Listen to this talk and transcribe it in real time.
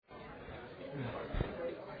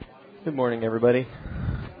Good morning, everybody.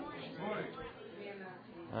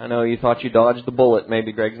 I know you thought you dodged the bullet.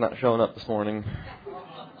 Maybe Greg's not showing up this morning.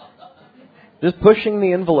 Just pushing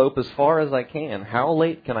the envelope as far as I can. How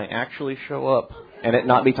late can I actually show up and it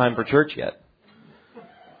not be time for church yet?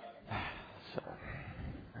 So,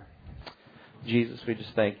 Jesus, we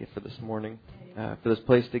just thank you for this morning, for this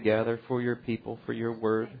place to gather, for your people, for your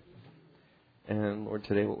word. And Lord,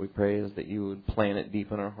 today what we pray is that you would plant it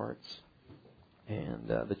deep in our hearts. And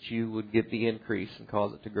that you would get the increase and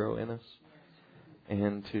cause it to grow in us.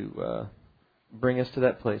 And to bring us to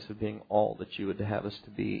that place of being all that you would have us to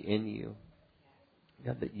be in you.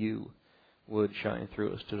 God, that you would shine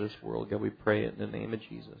through us to this world. God, we pray it in the name of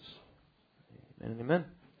Jesus. Amen and amen.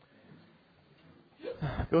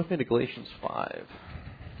 Go with me to Galatians 5.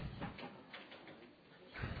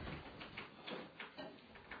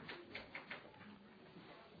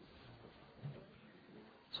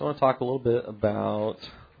 So I want to talk a little bit about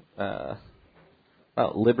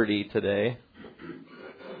liberty today.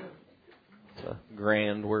 It's a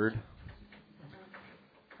grand word.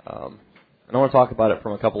 And I want to talk about it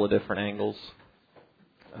from a couple of different angles.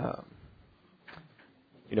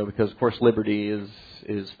 Because of course liberty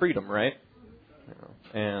is freedom, right?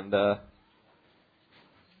 And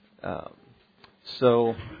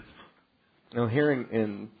so here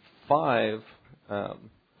in 5.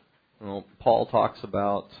 Paul talks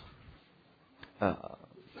about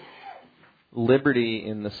liberty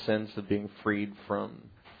in the sense of being freed from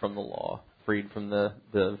the law, freed from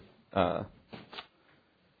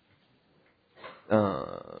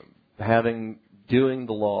doing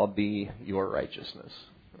the law be your righteousness,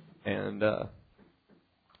 and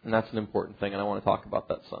that's an important thing, and I want to talk about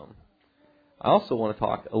that some. I also want to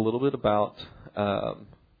talk a little bit about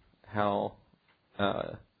how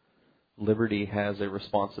liberty has a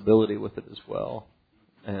responsibility with it as well,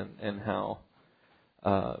 and how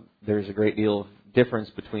there's a great deal of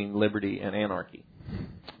difference between liberty and anarchy.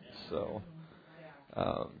 So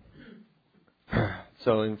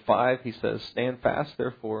in 5 he says, "Stand fast,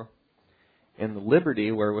 therefore, in the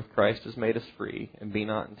liberty wherewith Christ has made us free, and be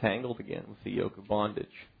not entangled again with the yoke of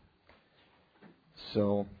bondage."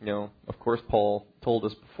 So, of course, Paul told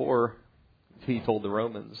us before, he told the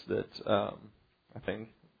Romans that, I think,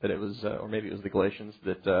 that it was, or maybe it was the Galatians,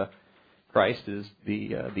 that Christ is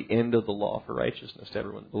the end of the law for righteousness to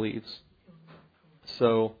everyone that believes.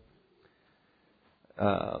 So,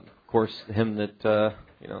 of course, him that,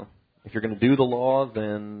 if you're going to do the law,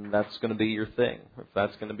 then that's going to be your thing. If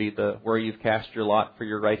that's going to be where you've cast your lot for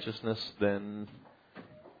your righteousness, then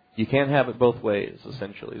you can't have it both ways,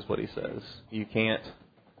 essentially, is what he says. You can't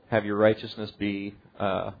have your righteousness be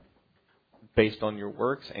based on your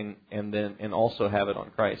works and also have it on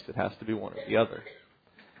Christ. It has to be one or the other.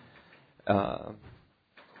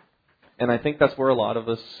 And I think that's where a lot of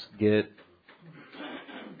us get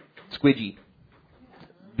squidgy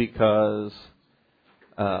because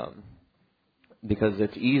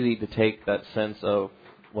it's easy to take that sense of,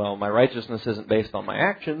 well, my righteousness isn't based on my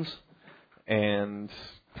actions, and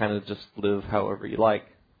kind of just live however you like.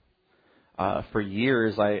 For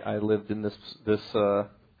years, I lived in this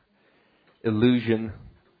illusion,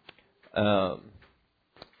 and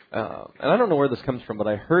I don't know where this comes from, but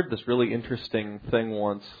I heard this really interesting thing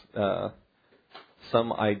once,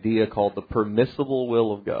 some idea called the permissible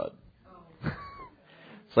will of God.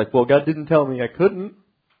 It's like, well, God didn't tell me I couldn't.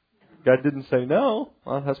 God didn't say no.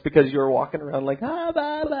 Well, that's because you were walking around like, blah,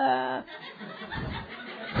 blah.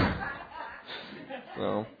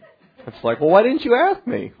 So it's like, well, why didn't you ask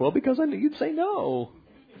me? Well, because I knew you'd say no.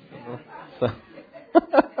 So,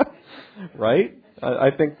 right?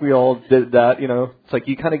 I think we all did that, It's like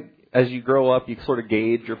you kind of, as you grow up, you sort of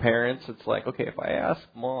gauge your parents. It's like, okay, if I ask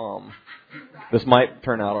Mom, this might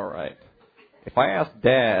turn out all right. If I ask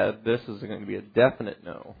Dad, this is going to be a definite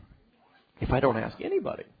no. If I don't ask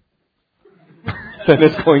anybody, then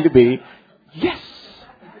it's going to be yes.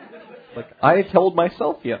 Like, I told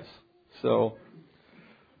myself yes. So,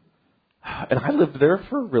 and I lived there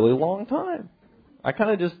for a really long time. I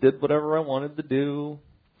kind of just did whatever I wanted to do.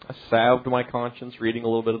 I salved my conscience reading a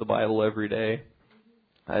little bit of the Bible every day.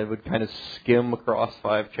 I would kind of skim across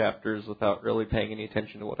 5 chapters without really paying any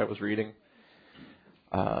attention to what I was reading.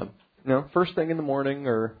 First thing in the morning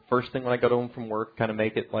or first thing when I got home from work, kind of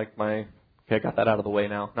make it like okay, I got that out of the way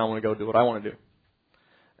now. Now I want to go do what I want to do.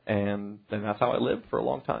 And that's how I lived for a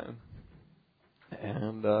long time.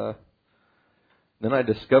 And then I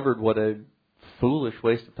discovered what a foolish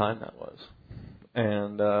waste of time that was.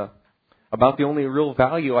 And about the only real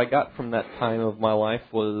value I got from that time of my life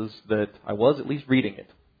was that I was at least reading it.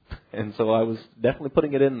 And so I was definitely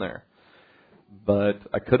putting it in there. But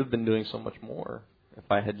I could have been doing so much more. if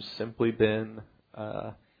I had just simply been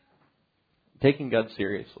taking God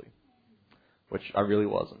seriously, which I really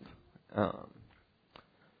wasn't.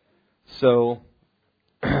 So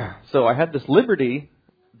I had this liberty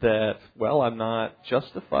that, well, I'm not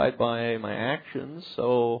justified by my actions,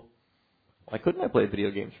 so why couldn't I play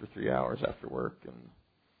video games for 3 hours after work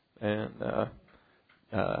and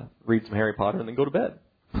read some Harry Potter and then go to bed?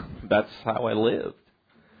 That's how I lived.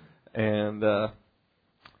 And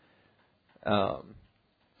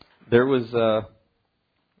there was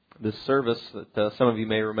this service that some of you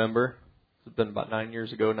may remember. It's been about 9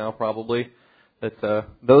 years ago now, probably. That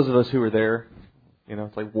those of us who were there,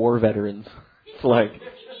 it's like war veterans. It's like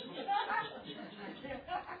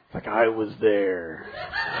I was there.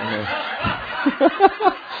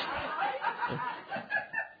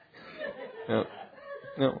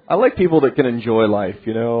 I like people that can enjoy life.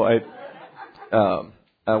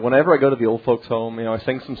 Whenever I go to the old folks' home, I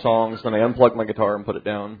sing some songs, then I unplug my guitar and put it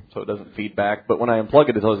down so it doesn't feed back. But when I unplug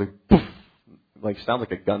it, it's always like poof, like sounds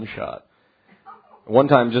like a gunshot. One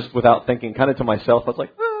time, just without thinking, kind of to myself, I was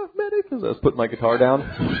like, medic, as I was putting my guitar down.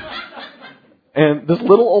 And this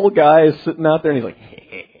little old guy is sitting out there, and he's like,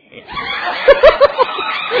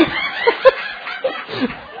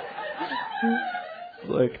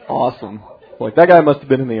 like, awesome. Like, that guy must have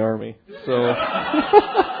been in the Army. So,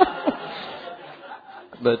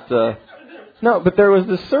 but there was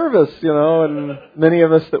this service, and many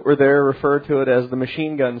of us that were there refer to it as the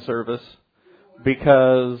machine gun service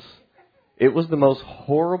because it was the most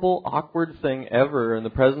horrible, awkward thing ever, and the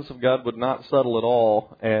presence of God would not settle at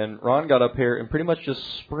all. And Ron got up here and pretty much just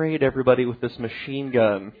sprayed everybody with this machine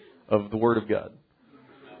gun of the Word of God.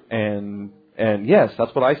 And yes,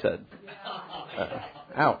 that's what I said.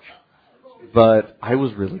 Ouch. But I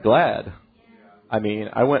was really glad. I mean,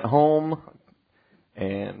 I went home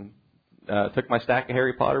and took my stack of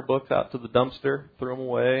Harry Potter books out to the dumpster, threw them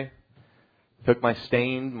away. Took my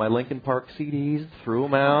Linkin Park CDs, threw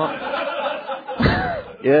them out.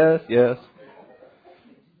 Yes.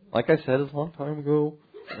 Like I said, it's a long time ago.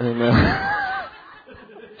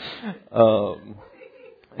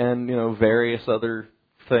 And various other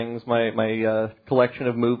things. My collection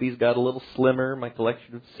of movies got a little slimmer. My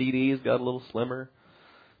collection of CDs got a little slimmer.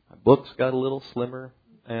 My books got a little slimmer.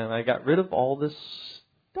 And I got rid of all this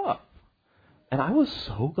stuff. And I was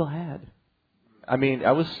so glad. I mean,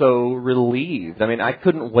 I was so relieved. I mean, I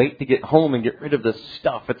couldn't wait to get home and get rid of this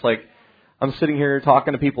stuff. It's like I'm sitting here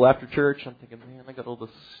talking to people after church. I'm thinking, man, I got all this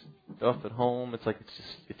stuff at home. It's like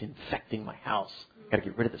it's infecting my house. I got to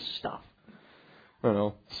get rid of this stuff. I don't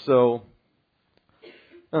know. So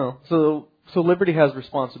liberty has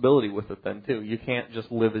responsibility with it then too. You can't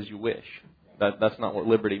just live as you wish. That's not what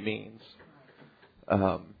liberty means.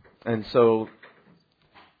 And so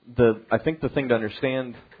I think the thing to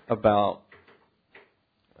understand about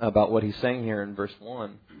what he's saying here in verse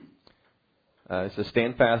 1 it says,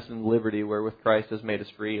 "Stand fast in liberty wherewith Christ has made us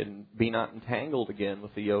free, and be not entangled again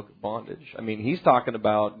with the yoke of bondage." I mean, he's talking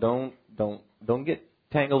about don't get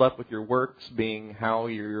tangled up with your works being how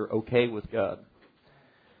you're okay with God.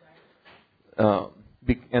 And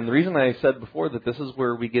the reason I said before that this is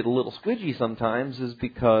where we get a little squidgy sometimes is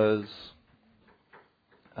because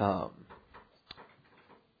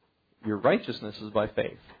your righteousness is by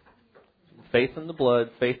faith. Faith in the blood,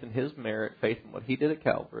 faith in His merit, faith in what He did at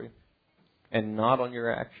Calvary, and not on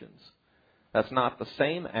your actions. That's not the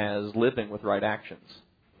same as living with right actions.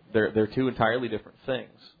 They're two entirely different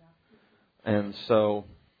things. And so,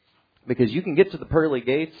 because you can get to the pearly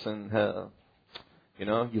gates and,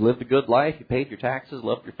 you lived a good life, you paid your taxes,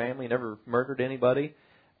 loved your family, never murdered anybody,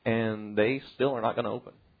 and they still are not going to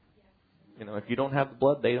open. If you don't have the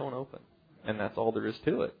blood, they don't open. And that's all there is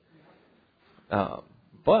to it.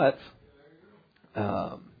 But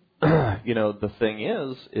the thing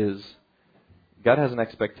is God has an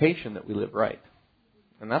expectation that we live right.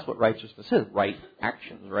 And that's what righteousness is, right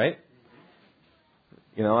actions, right?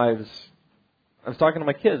 I was talking to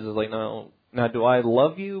my kids. I was like, now do I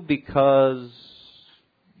love you because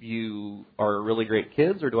you are really great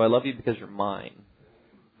kids, or do I love you because you're mine?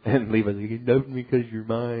 And Levi's like, you love me because you're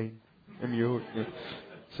mine. I'm yours.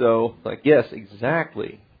 So, yes,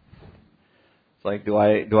 exactly. It's like, do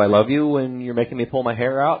I love you when you're making me pull my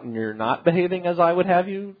hair out and you're not behaving as I would have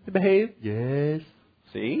you to behave? Yes.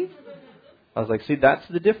 See? I was like, see, that's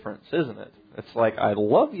the difference, isn't it? It's like, I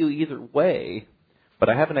love you either way, but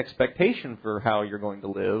I have an expectation for how you're going to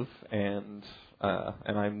live, and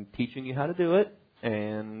I'm teaching you how to do it,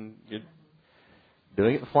 and you're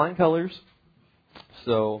doing it with flying colors.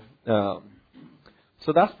 So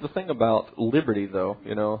that's the thing about liberty, though.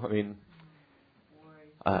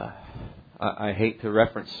 I hate to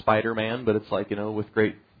reference Spider-Man, but it's like, with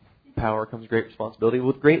great power comes great responsibility.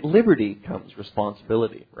 With great liberty comes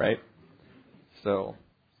responsibility, right? So,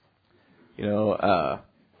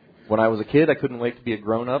 when I was a kid, I couldn't wait to be a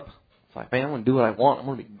grown-up. It's like, man, I'm going to do what I want. I'm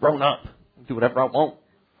going to be grown up. Do whatever I want.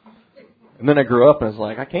 And then I grew up and I was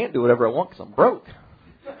like, I can't do whatever I want because I'm broke.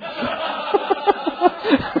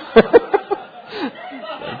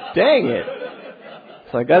 Dang it.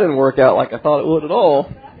 It's like, that didn't work out like I thought it would at all.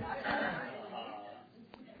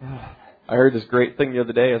 I heard this great thing the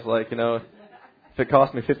other day. It's like, if it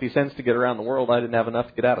cost me 50 cents to get around the world, I didn't have enough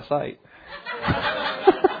to get out of sight.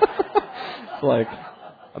 It's like,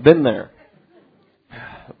 I've been there.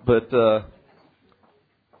 But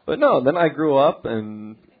no, then I grew up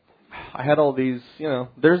and I had all these,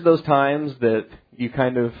 there's those times that you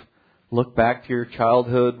kind of look back to your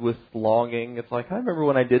childhood with longing. It's like, I remember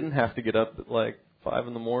when I didn't have to get up at like 5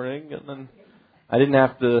 in the morning, and then I didn't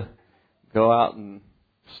have to go out and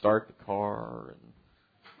start the car and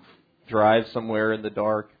drive somewhere in the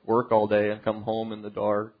dark, work all day and come home in the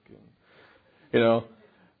dark. And,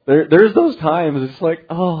 there's those times it's like,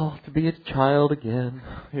 oh, to be a child again,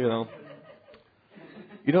 but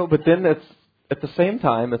then it's, at the same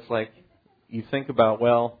time, it's like, you think about,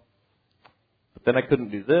 well, but then I couldn't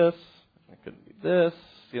do this, I couldn't do this,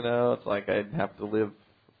 it's like I'd have to live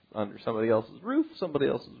under somebody else's roof, somebody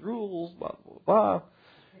else's rules, blah, blah, blah,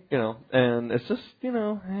 and it's just,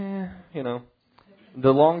 the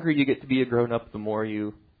longer you get to be a grown-up, the more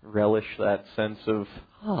you relish that sense of,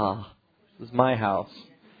 this is my house,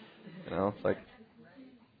 it's like,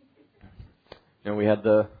 we had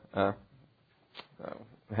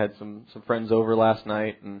had some friends over last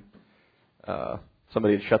night, and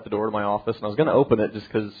somebody had shut the door to my office, and I was going to open it just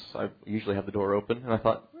because I usually have the door open, and I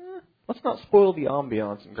thought, let's not spoil the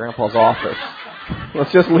ambiance in Grandpa's office.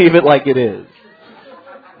 Let's just leave it like it is.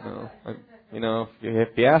 If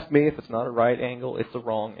you ask me, if it's not a right angle, it's a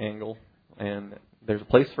wrong angle, and there's a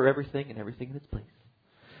place for everything, and everything in its place.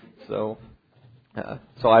 So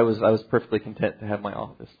I was perfectly content to have my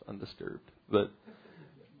office undisturbed, but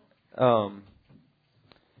so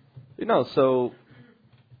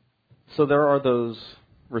there are those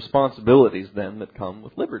responsibilities then that come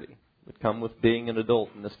with liberty, that come with being an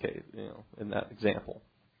adult in this case, in that example.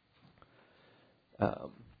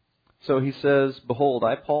 So he says, behold,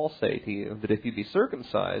 I, Paul, say to you that if you be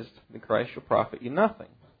circumcised, then Christ shall profit you nothing.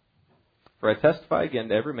 For I testify again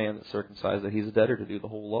to every man that's circumcised that he's a debtor to do the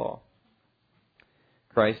whole law.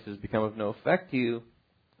 Christ has become of no effect to you.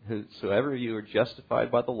 Whosoever you are justified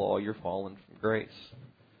by the law, you're fallen from grace.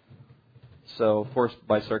 So, of course,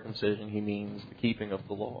 by circumcision, he means the keeping of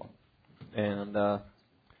the law. And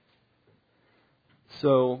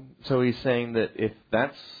so he's saying that if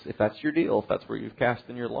that's your deal, if that's where you've cast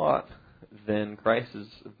in your lot, then Christ is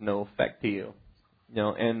of no effect to you.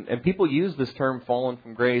 And people use this term "fallen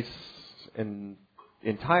from grace"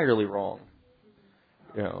 entirely wrong.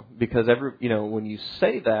 Because when you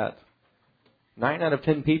say that, 9 out of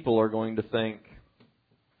 10 people are going to think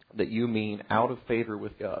that you mean out of favor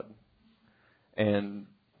with God. And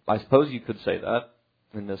I suppose you could say that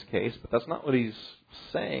in this case, but that's not what he's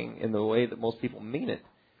saying in the way that most people mean it.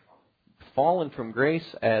 Fallen from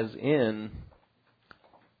grace as in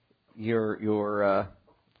your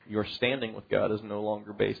standing with God is no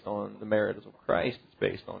longer based on the merit of Christ, it's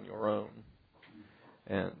based on your own.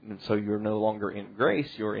 And so you're no longer in grace,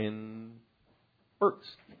 you're in works.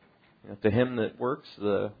 To him that works,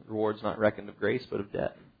 the reward's not reckoned of grace, but of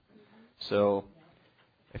debt. So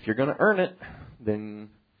if you're going to earn it, then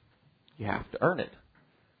you have to earn it.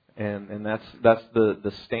 And that's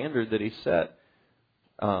the standard that he set.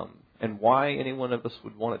 And why any one of us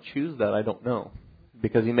would want to choose that, I don't know.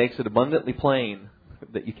 Because he makes it abundantly plain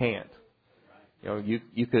that you can't.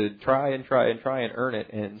 You could try and earn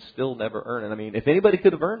it and still never earn it. I mean, if anybody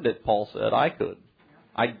could have earned it, Paul said, I could.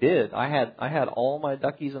 I did. I had all my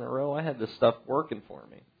duckies in a row. I had this stuff working for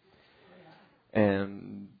me.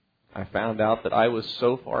 And I found out that I was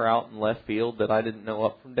so far out in left field that I didn't know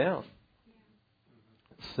up from down.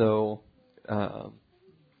 So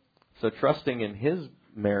trusting in his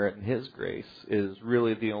merit and his grace is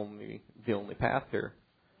really the only path here.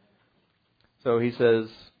 So he says,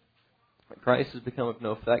 Christ has become of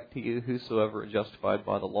no effect to you. Whosoever is justified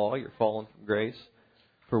by the law, you're fallen from grace.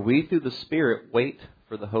 For we through the Spirit wait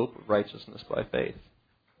for the hope of righteousness by faith.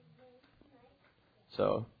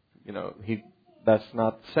 So, that's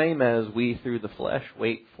not the same as we through the flesh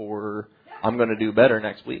wait for, I'm going to do better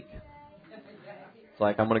next week. It's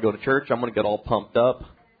like, I'm going to go to church, I'm going to get all pumped up,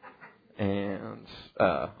 and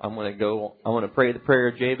I'm going to pray the prayer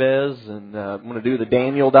of Jabez, and I'm going to do the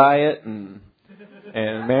Daniel diet, and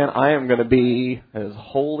And man, I am going to be as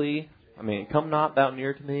holy. I mean, come not thou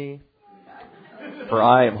near to me, for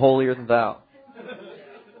I am holier than thou.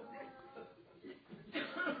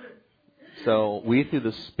 So we, through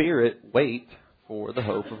the Spirit, wait for the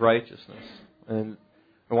hope of righteousness. And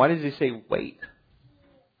why does he say wait?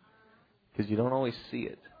 Because you don't always see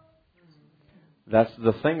it. That's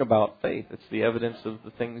the thing about faith. It's the evidence of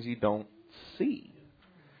the things you don't see.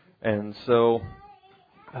 And so,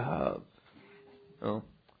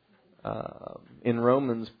 in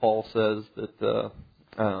Romans, Paul says that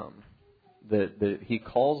that he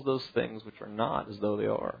calls those things which are not as though they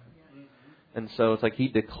are. And so it's like he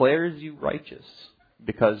declares you righteous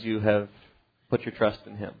because you have put your trust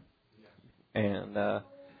in him. And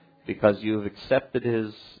because you have accepted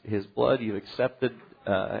his blood, you've accepted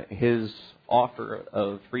his offer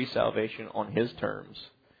of free salvation on his terms,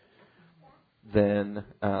 then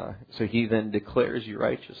so he then declares you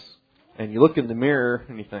righteous. And you look in the mirror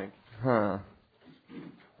and you think, I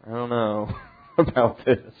don't know about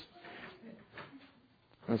this.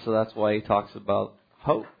 And so that's why he talks about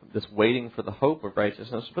hope, this waiting for the hope of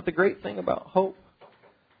righteousness. But the great thing about hope,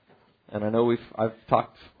 and I know I've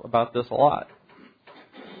talked about this a lot,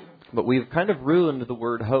 but we've kind of ruined the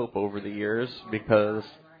word hope over the years because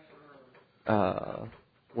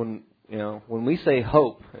when we say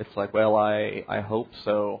hope, it's like, well, I hope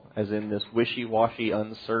so, as in this wishy-washy,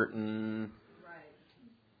 uncertain.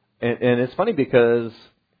 And it's funny because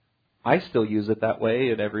I still use it that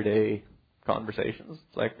way in everyday conversations.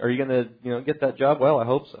 It's like, are you going to get that job? Well, I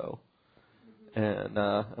hope so, and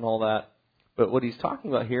all that. But what he's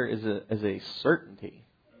talking about here is a certainty,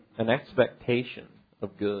 an expectation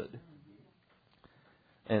of good.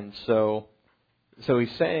 And so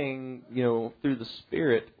he's saying, through the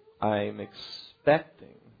Spirit, I'm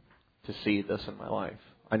expecting to see this in my life.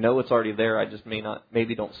 I know it's already there. I just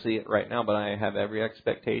maybe don't see it right now, but I have every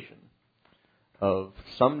expectation of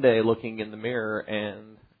someday looking in the mirror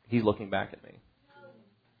and he's looking back at me,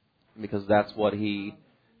 because that's what he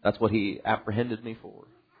apprehended me for.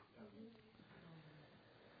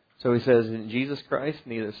 So he says, in Jesus Christ,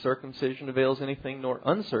 neither circumcision avails anything nor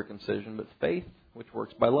uncircumcision, but faith which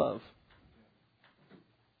works by love.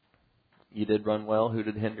 You did run well. Who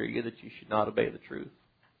did hinder you that you should not obey the truth?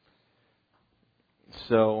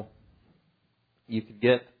 So you could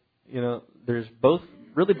get, there's both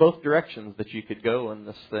directions that you could go in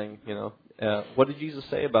this thing. What did Jesus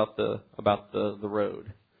say about the road?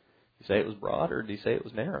 Did he say it was broad, or did he say it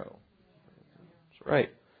was narrow? That's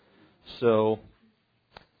right. So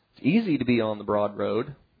it's easy to be on the broad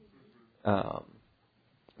road.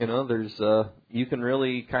 There's you can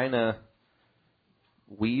really kind of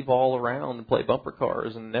weave all around and play bumper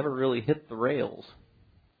cars and never really hit the rails.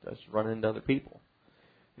 Just run into other people.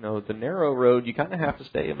 The narrow road, you kind of have to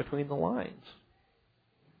stay in between the lines.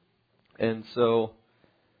 And so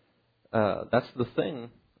that's the thing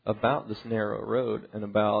about this narrow road and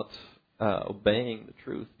about obeying the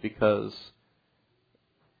truth, because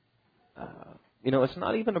it's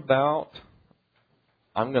not even about,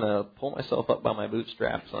 I'm going to pull myself up by my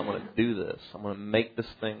bootstraps. I'm going to do this. I'm going to make this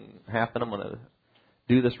thing happen. I'm going to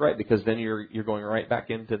do this right, because then you're going right back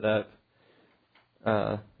into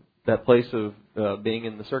that place of being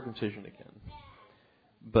in the circumcision again.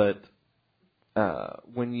 But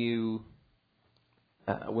when you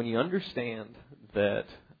understand that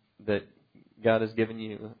God has given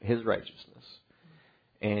you His righteousness,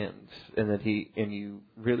 and that you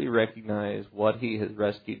really recognize what He has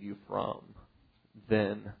rescued you from,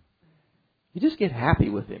 then you just get happy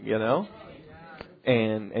with Him,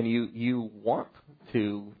 and you want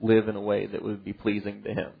to live in a way that would be pleasing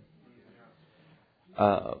to Him.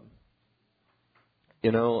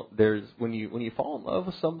 There's when you fall in love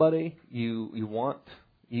with somebody, you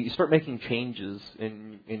start making changes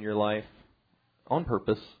in your life on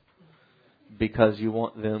purpose, because you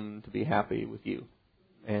want them to be happy with you.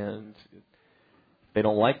 And if they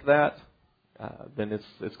don't like that, then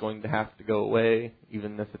it's going to have to go away.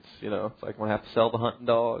 Even if it's it's like when I have to sell the hunting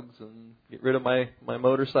dogs and get rid of my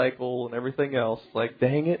motorcycle and everything else. It's like,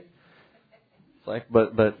 dang it! It's like,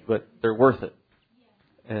 but they're worth it.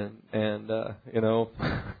 And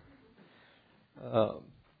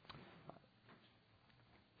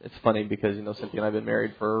it's funny because Cynthia and I have been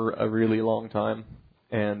married for a really long time,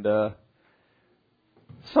 and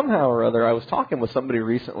somehow or other I was talking with somebody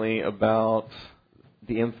recently about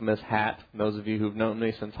the infamous hat. Those of you who've known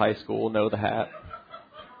me since high school know the hat.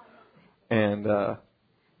 And I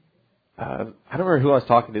don't remember who I was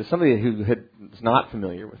talking to. Somebody who was not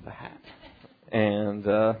familiar with the hat. And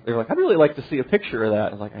they were like, I'd really like to see a picture of that.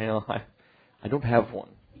 I was like, I don't have one.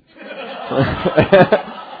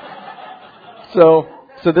 So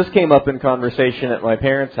this came up in conversation at my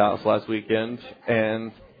parents' house last weekend,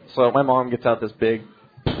 and so my mom gets out this big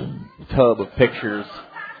tub of pictures,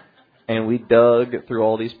 and we dug through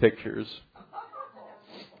all these pictures.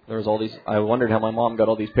 There was all these. I wondered how my mom got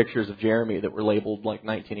all these pictures of Jeremy that were labeled like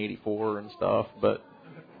 1984 and stuff, but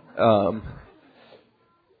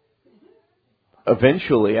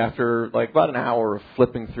eventually, after like about an hour of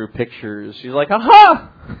flipping through pictures, she's like, "Aha!"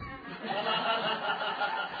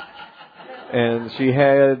 And she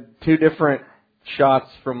had two different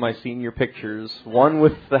shots from my senior pictures, one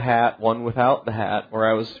with the hat, one without the hat, where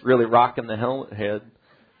I was really rocking the helmet head,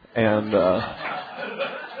 and I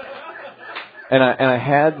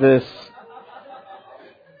had this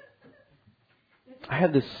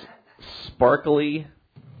sparkly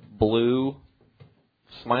blue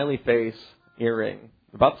smiley face earring,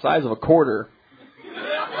 about the size of a quarter,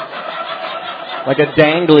 like a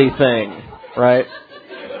dangly thing, right?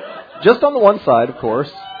 Just on the one side, of course,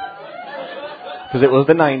 because it was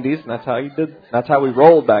the 90s, and that's how you did. That's how we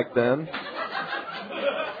rolled back then.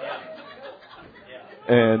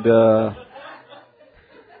 And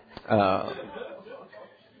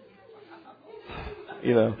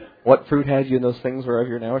you know, what fruit had you in those things whereof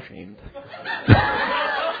you're now ashamed?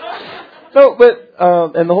 No, but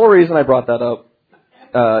and the whole reason I brought that up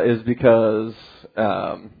is because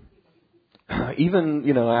even,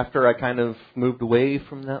 you know, after I kind of moved away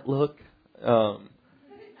from that look, I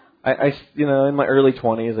you know, in my early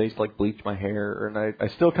 20s, I used to like bleach my hair, and I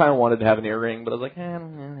still kind of wanted to have an earring, but I was like,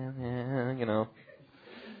 you know.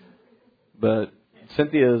 But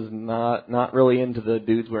Cynthia's not really into the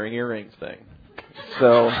dudes wearing earrings thing,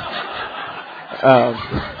 so.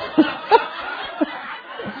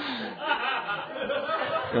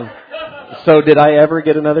 So did I ever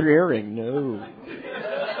get another earring? No,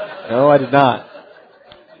 I did not.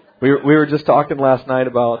 We were just talking last night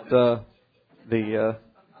about the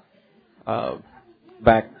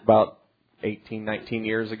back about 18, 19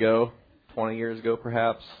 years ago, 20 years ago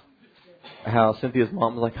perhaps, how Cynthia's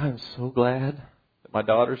mom was like, "I'm so glad that my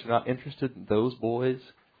daughters are not interested in those boys."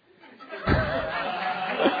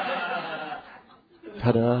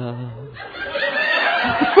 Ta-da!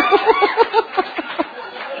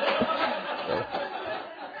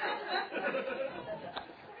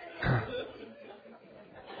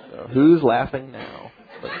 So who's laughing now?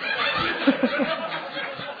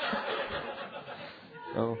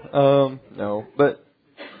 No, but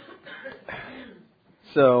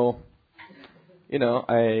so, you know,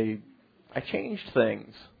 I changed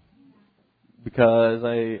things because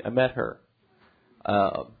I met her.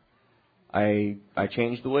 I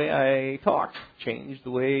changed the way I talked, changed the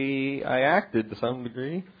way I acted to some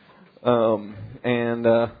degree,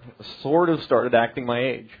 and sort of started acting my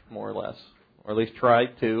age, more or less, or at least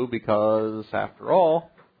tried to, because after all,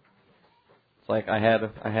 it's like I had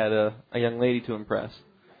a young lady to impress.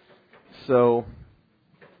 So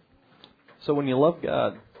when you love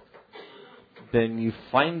God, then you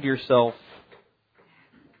find yourself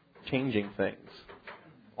changing things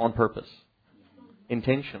on purpose,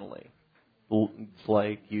 intentionally. It's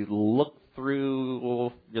like you look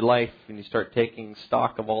through your life and you start taking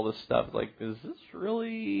stock of all this stuff. Like, is this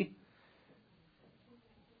really?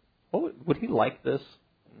 Would he like this?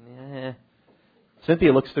 Nah.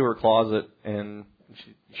 Cynthia looks through her closet and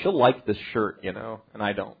she'll like this shirt, you know, and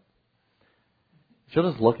I don't. She'll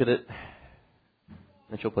just look at it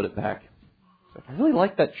and she'll put it back. Like, I really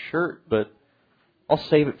like that shirt, but I'll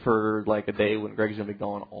save it for like a day when Greg's going to be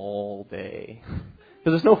gone all day.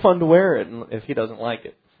 Because it's no fun to wear it if he doesn't like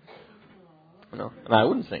it. You know, and I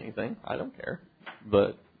wouldn't say anything. I don't care.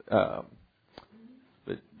 But you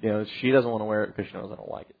know, she doesn't want to wear it because she knows I don't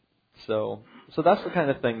like it. So that's the kind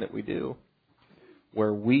of thing that we do,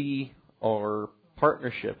 where we are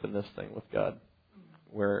partnership in this thing with God,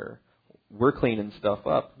 where we're cleaning stuff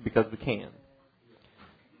up because we can.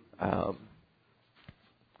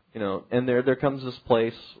 You know, and there comes this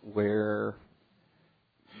place where,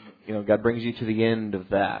 you know, God brings you to the end of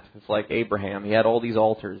that. It's like Abraham. He had all these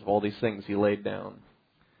altars of all these things he laid down.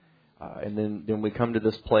 And then we come to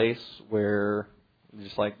this place where,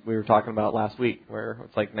 just like we were talking about last week, where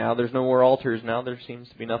it's like now there's no more altars. Now there seems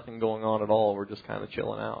to be nothing going on at all. We're just kind of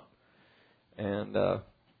chilling out. And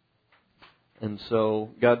so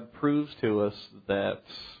God proves to us that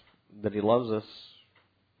He loves us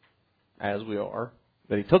as we are,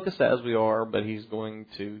 that He took us as we are, but He's going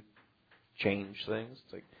to change things.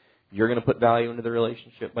 It's like, you're going to put value into the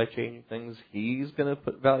relationship by changing things. He's going to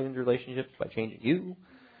put value into relationships by changing you.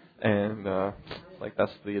 And like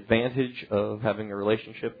that's the advantage of having a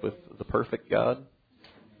relationship with the perfect God.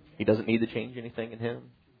 He doesn't need to change anything in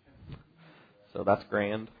Him. So that's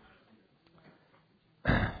grand.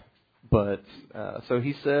 But so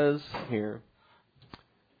he says here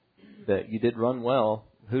that you did run well.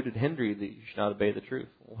 Who did hinder you that you should not obey the truth?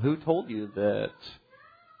 Well, who told you that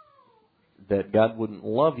God wouldn't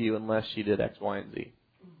love you unless you did X, Y, and Z?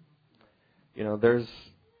 You know, there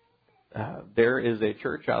is a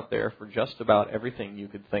church out there for just about everything you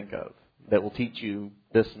could think of that will teach you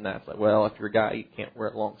this and that. It's like, well, if you're a guy, you can't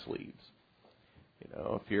wear long sleeves. You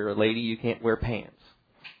know, if you're a lady, you can't wear pants.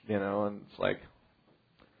 You know, and it's like,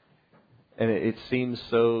 and it seems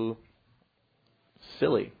so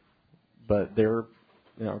silly, but there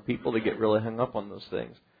are people that get really hung up on those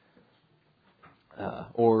things.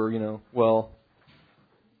 Or, you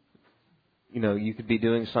could be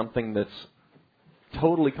doing something that's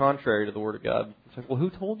totally contrary to the Word of God. It's like, well, who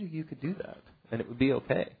told you you could do that? And it would be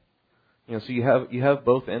okay. You know, so you have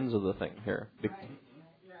both ends of the thing here.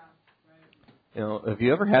 You know, have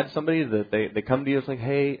you ever had somebody that they come to you, it's like,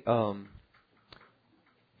 hey,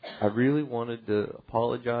 I really wanted to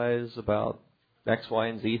apologize about X, Y,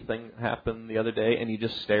 and Z thing that happened the other day, and you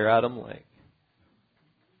just stare at them like,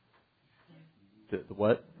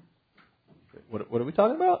 what? What are we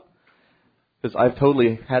talking about? Because I've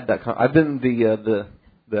totally had that. I've been the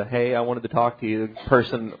hey, I wanted to talk to you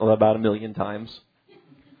person about 1 million times,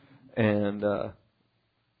 and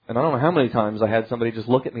I don't know how many times I had somebody just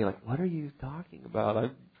look at me like, what are you talking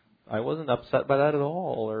about? I wasn't upset by that at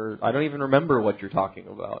all, or I don't even remember what you're talking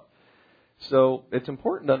about. So it's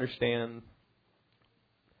important to understand,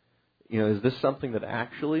 is this something that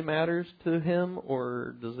actually matters to him,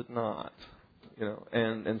 or does it not?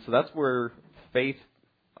 And so that's where faith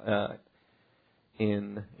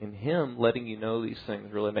in him letting you know these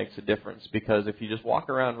things really makes a difference. Because if you just walk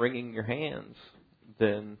around wringing your hands,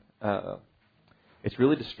 then it's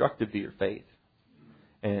really destructive to your faith.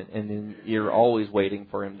 And then you're always waiting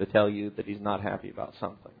for him to tell you that he's not happy about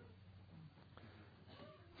something.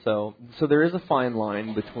 So there is a fine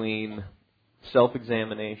line between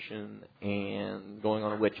self-examination and going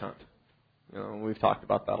on a witch hunt. We've talked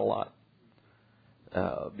about that a lot.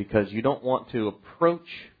 Because you don't want to approach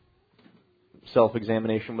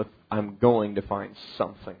self-examination with, I'm going to find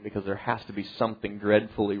something, because there has to be something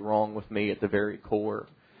dreadfully wrong with me at the very core.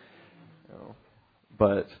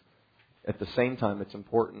 But at the same time, it's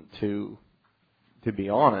important to be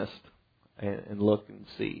honest and look and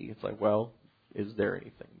see. It's like, well, is there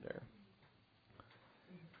anything there?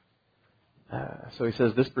 So he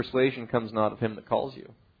says, this persuasion comes not of him that calls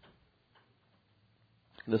you.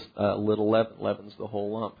 This little leaven leavens the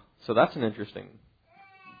whole lump. So that's an interesting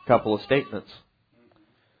couple of statements,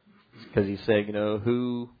 because he's saying,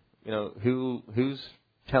 who's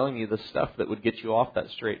telling you the stuff that would get you off that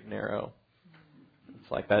straight and narrow?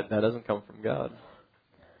 It's like that doesn't come from God.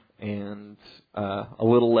 And a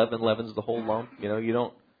little leaven leavens the whole lump. You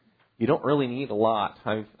don't really need a lot.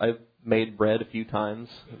 I've made bread a few times.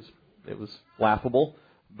 It was laughable,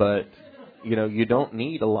 but you don't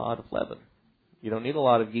need a lot of leaven. You don't need a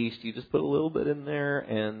lot of yeast. You just put a little bit in there,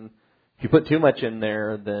 and if you put too much in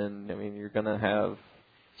there, then you're going to have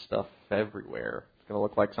stuff everywhere. It's going to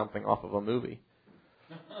look like something off of a movie.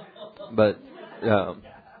 But you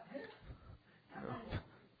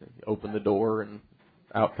open the door, and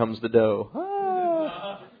out comes the dough.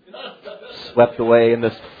 Ah! Swept away in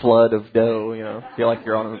this flood of dough. Feel like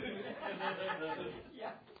you're on a.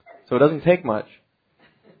 So it doesn't take much.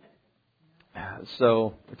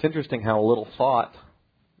 So it's interesting how a little thought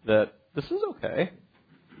that this is okay,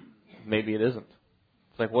 maybe it isn't.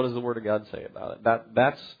 It's like, what does the Word of God say about it?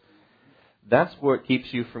 That's what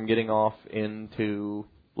keeps you from getting off into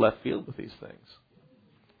left field with these things.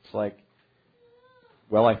 It's like,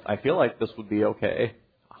 well, I feel like this would be okay.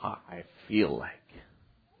 I feel like.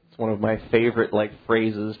 It's one of my favorite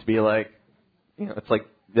phrases to be like, it's like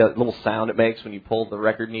that little sound it makes when you pull the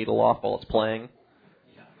record needle off while it's playing.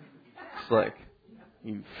 It's like,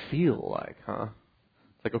 you feel like, huh?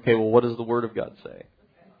 It's like, okay, well, what does the Word of God say?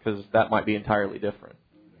 Because that might be entirely different.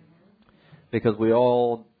 Because we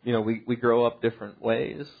all, we grow up different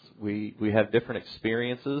ways. We have different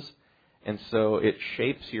experiences. And so it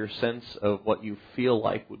shapes your sense of what you feel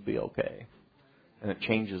like would be okay. And it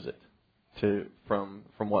changes it from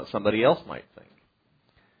what somebody else might think.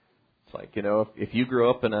 It's like, if you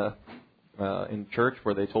grew up in church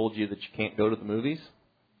where they told you that you can't go to the movies,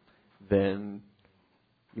 then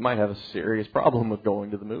you might have a serious problem with going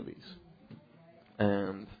to the movies.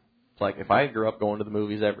 And it's like, if I grew up going to the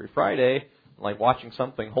movies every Friday, like watching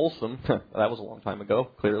something wholesome, that was a long time ago,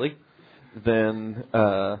 clearly, then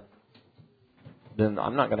I'm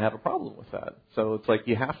not going to have a problem with that. So it's like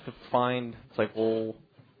you have to find, it's like, well,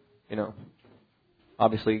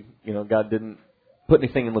 obviously, God didn't put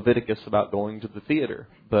anything in Leviticus about going to the theater,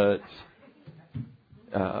 but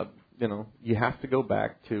you have to go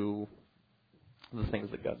back to the things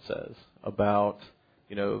that God says about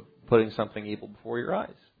putting something evil before your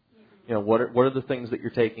eyes. What are the things that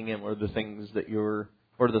you're taking in? What are the things that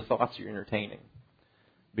what are the thoughts you're entertaining?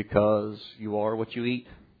 Because you are what you eat,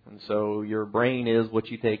 and so your brain is what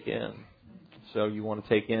you take in. So you want to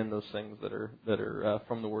take in those things that are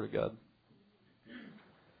from the Word of God.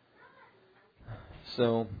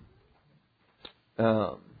 So,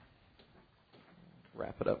 wrap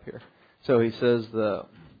it up here. So he says,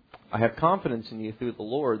 I have confidence in you through the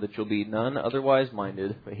Lord that you'll be none otherwise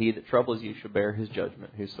minded, but he that troubles you shall bear his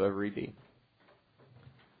judgment, whosoever he be.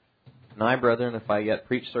 And I, brethren, if I yet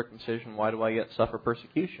preach circumcision, why do I yet suffer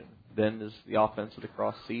persecution? Then is the offense of the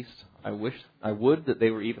cross ceased. I would that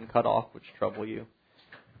they were even cut off, which trouble you.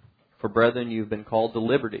 For brethren, you've been called to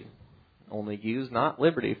liberty. Only use not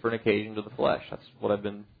liberty for an occasion to the flesh. That's what I've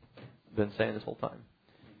been saying this whole time.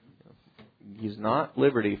 Use not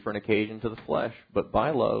liberty for an occasion to the flesh, but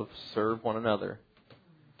by love serve one another.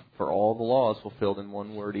 For all the law is fulfilled in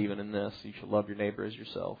one word, even in this: you shall love your neighbor as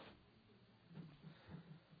yourself.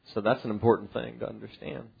 So that's an important thing to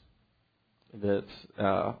understand. That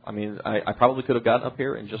I probably could have gotten up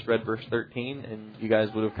here and just read verse 13, and you guys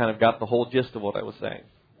would have kind of got the whole gist of what I was saying.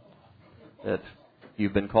 That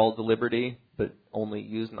you've been called to liberty, but only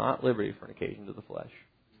use not liberty for an occasion to the flesh,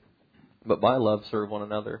 but by love serve one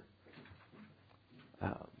another.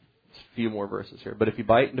 A few more verses here. But if you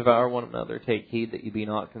bite and devour one another, take heed that you be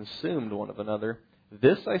not consumed one of another.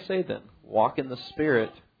 This I say then, walk in the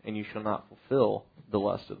Spirit, and you shall not fulfill the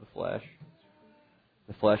lust of the flesh.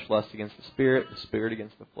 The flesh lusts against the Spirit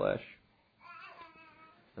against the flesh.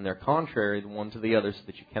 And they're contrary the one to the other, so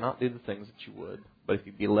that you cannot do the things that you would. But if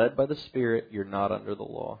you be led by the Spirit, you're not under the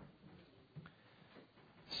law.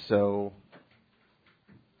 So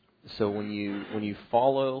when you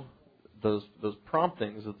follow those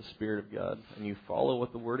promptings of the Spirit of God, and you follow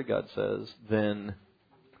what the Word of God says, then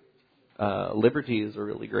liberty is a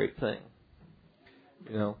really great thing.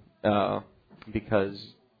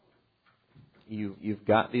 Because you've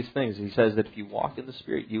got these things. He says that if you walk in the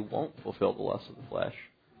Spirit, you won't fulfill the lust of the flesh.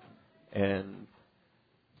 And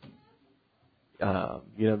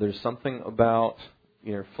there's something about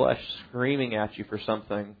your flesh screaming at you for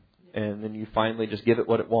something, and then you finally just give it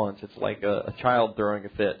what it wants. It's like a child throwing a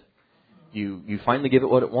fit. You finally give it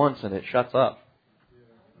what it wants, and it shuts up.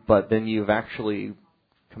 But then you've actually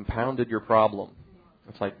compounded your problem.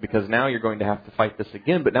 It's like, because now you're going to have to fight this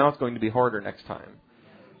again, but now it's going to be harder next time.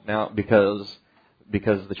 Now, because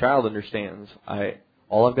the child understands,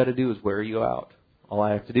 all I've got to do is wear you out. All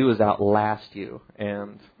I have to do is outlast you.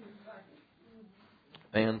 And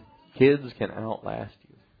kids can outlast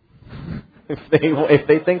you. if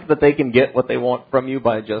they think that they can get what they want from you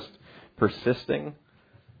by just persisting,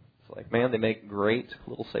 it's like, man, they make great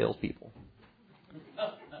little salespeople.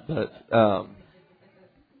 But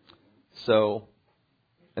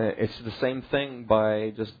it's the same thing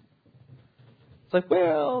by just. It's like,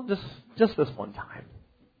 well, just this one time.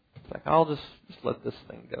 It's like, I'll just let this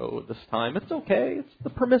thing go this time. It's okay. It's the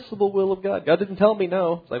permissible will of God. God didn't tell me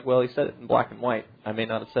no. It's like, well, He said it in black and white. I may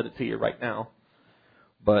not have said it to you right now,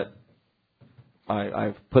 but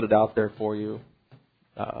I've put it out there for you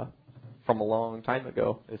from a long time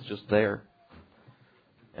ago. It's just there.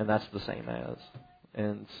 And that's the same as.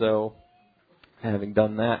 And so, having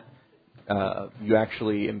done that, you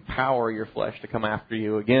actually empower your flesh to come after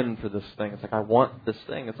you again for this thing. It's like, I want this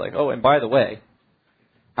thing. It's like, oh, and by the way,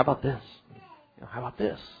 how about this? How about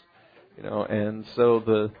this? And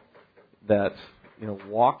so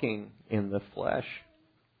walking in the flesh,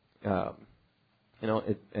 and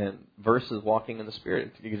versus walking in the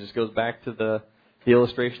Spirit, it just goes back to the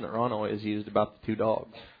illustration that Ron always used about the two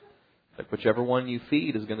dogs. Like, whichever one you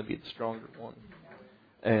feed is going to be the stronger one.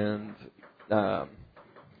 And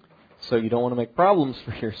so you don't want to make problems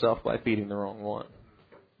for yourself by feeding the wrong one.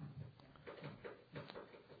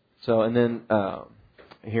 So, and then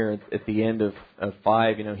here at the end of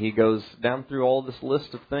 5, he goes down through all this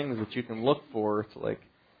list of things that you can look for. It's like,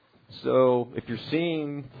 so if you're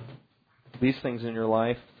seeing these things in your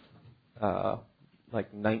life,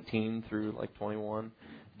 like 19 through like 21,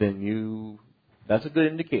 then that's a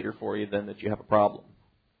good indicator for you then that you have a problem.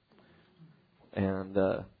 And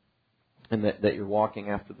that you're walking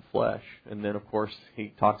after the flesh. And then, of course,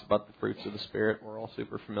 he talks about the fruits of the Spirit. We're all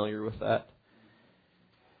super familiar with that.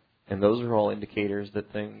 And those are all indicators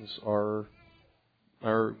that things are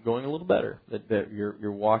going a little better, that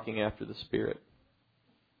you're walking after the Spirit.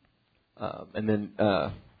 And then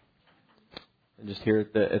And just here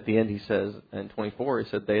at the end he says, in 24, he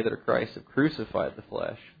said, they that are Christ have crucified the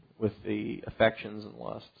flesh with the affections and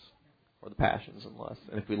lusts, or the passions and lusts.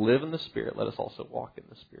 And if we live in the Spirit, let us also walk in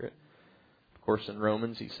the Spirit. Of course, in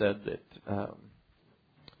Romans he said that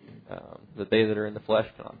that they that are in the flesh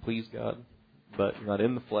cannot please God, but you're not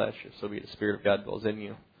in the flesh, if so be the Spirit of God dwells in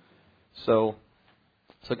you. So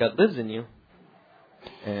God lives in you,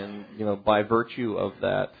 and by virtue of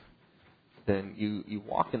that, then you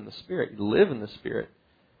walk in the Spirit, you live in the Spirit,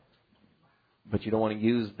 but you don't want to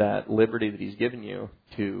use that liberty that He's given you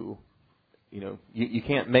to, you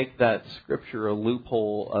can't make that Scripture a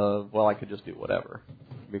loophole of, well, I could just do whatever,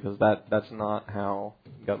 because that's not how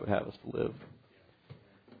God would have us to live.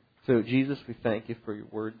 So, Jesus, we thank you for your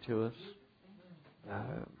word to us.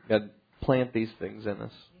 God, plant these things in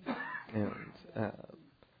us and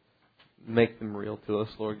make them real to us,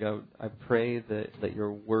 Lord God. I pray that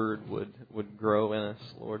your word would grow in us,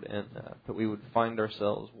 Lord, and that we would find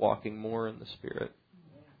ourselves walking more in the Spirit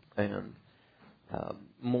and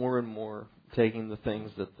more and more taking the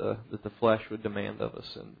things that the flesh would demand of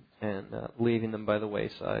us and leaving them by the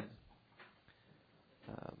wayside.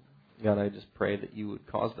 God, I just pray that you would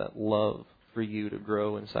cause that love for you to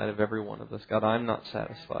grow inside of every one of us. God, I'm not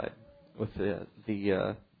satisfied with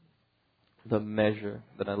the measure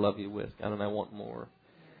that I love you with, God, and I want more.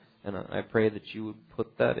 And I pray that you would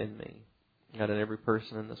put that in me. God, and every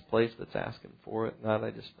person in this place that's asking for it, God,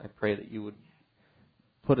 I pray that you would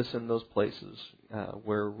put us in those places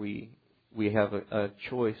where we have a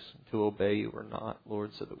choice to obey you or not, Lord,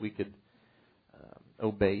 so that we could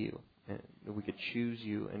obey you. And that we could choose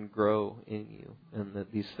you and grow in you, and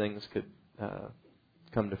that these things could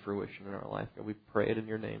come to fruition in our life. God, we pray it in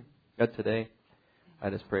your name. God, today, I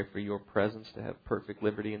just pray for your presence to have perfect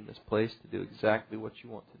liberty in this place, to do exactly what you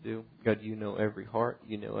want to do. God, you know every heart.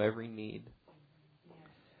 You know every need.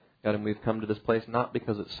 God, and we've come to this place not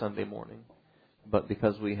because it's Sunday morning, but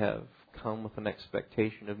because we have come with an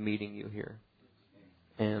expectation of meeting you here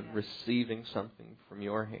and receiving something from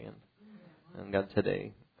your hand. And God,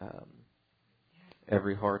 today,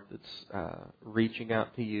 every heart that's reaching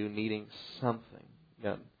out to you, needing something,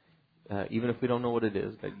 God, even if we don't know what it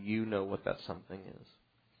is, God, you know what that something is.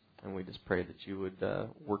 And we just pray that you would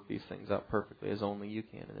work these things out perfectly as only you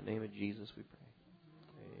can. In the name of Jesus we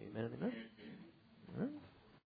pray. Amen and amen. All right.